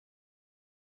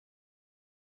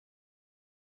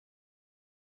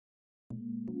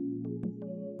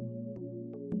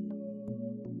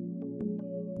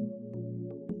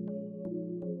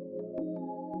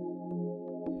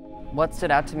What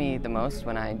stood out to me the most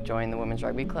when I joined the Women's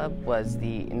Rugby Club was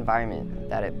the environment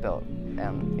that it built.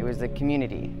 It was the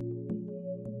community.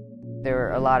 There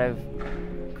were a lot of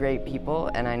great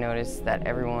people, and I noticed that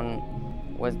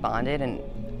everyone was bonded, and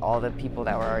all the people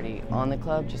that were already on the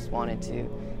club just wanted to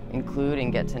include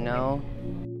and get to know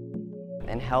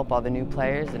and help all the new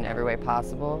players in every way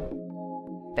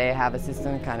possible. They have a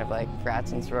system kind of like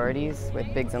frats and sororities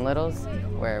with bigs and littles,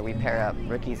 where we pair up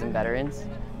rookies and veterans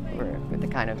with the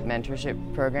kind of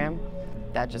mentorship program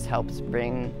that just helps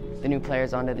bring the new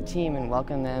players onto the team and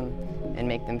welcome them and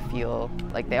make them feel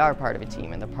like they are part of a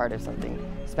team and they're part of something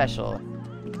special.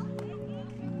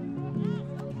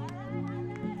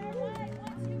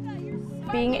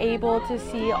 Being able to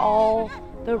see all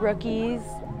the rookies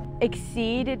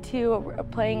exceed to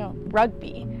playing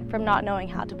rugby from not knowing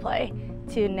how to play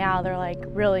to now they're like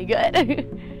really good.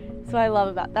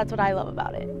 So that's what I love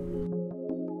about it.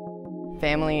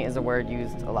 Family is a word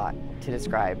used a lot to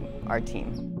describe our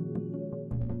team.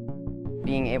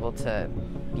 Being able to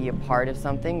be a part of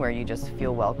something where you just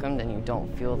feel welcomed and you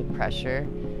don't feel the pressure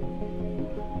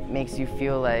makes you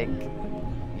feel like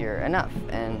you're enough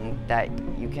and that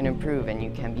you can improve and you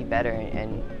can be better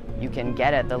and you can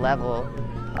get at the level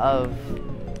of,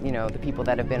 you know, the people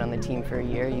that have been on the team for a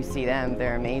year. You see them,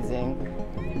 they're amazing.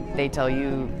 They tell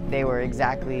you they were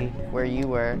exactly where you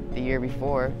were the year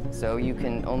before, so you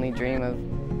can only dream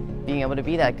of being able to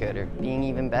be that good or being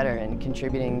even better and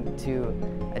contributing to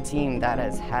a team that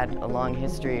has had a long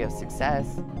history of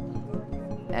success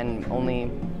and only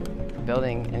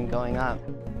building and going up.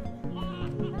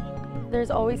 There's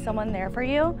always someone there for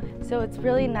you, so it's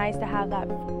really nice to have that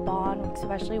bond,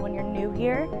 especially when you're new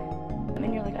here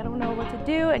and you're like, I don't know what to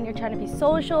do, and you're trying to be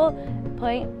social.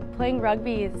 Playing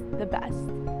rugby is the best.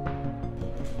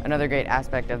 Another great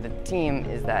aspect of the team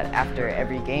is that after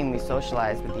every game we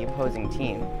socialize with the opposing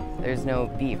team. There's no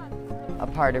beef. A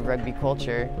part of rugby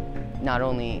culture, not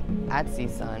only at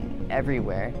CSUN,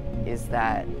 everywhere, is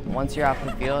that once you're off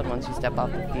the field, once you step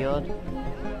off the field,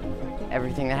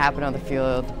 everything that happened on the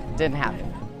field didn't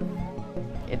happen.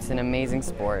 It's an amazing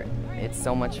sport. It's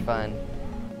so much fun.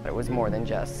 But it was more than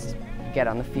just you get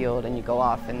on the field and you go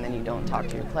off and then you don't talk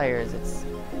to your players. It's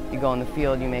you go on the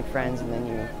field, you make friends, and then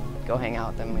you go hang out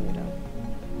with them when you're done.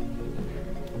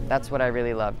 That's what I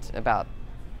really loved about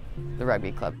the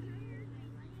rugby club.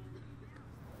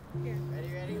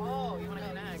 Ready? Oh, you want to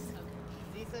go next?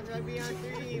 CSUN Rugby on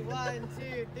 3. 1,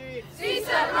 2, 3.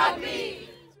 CSUN Rugby!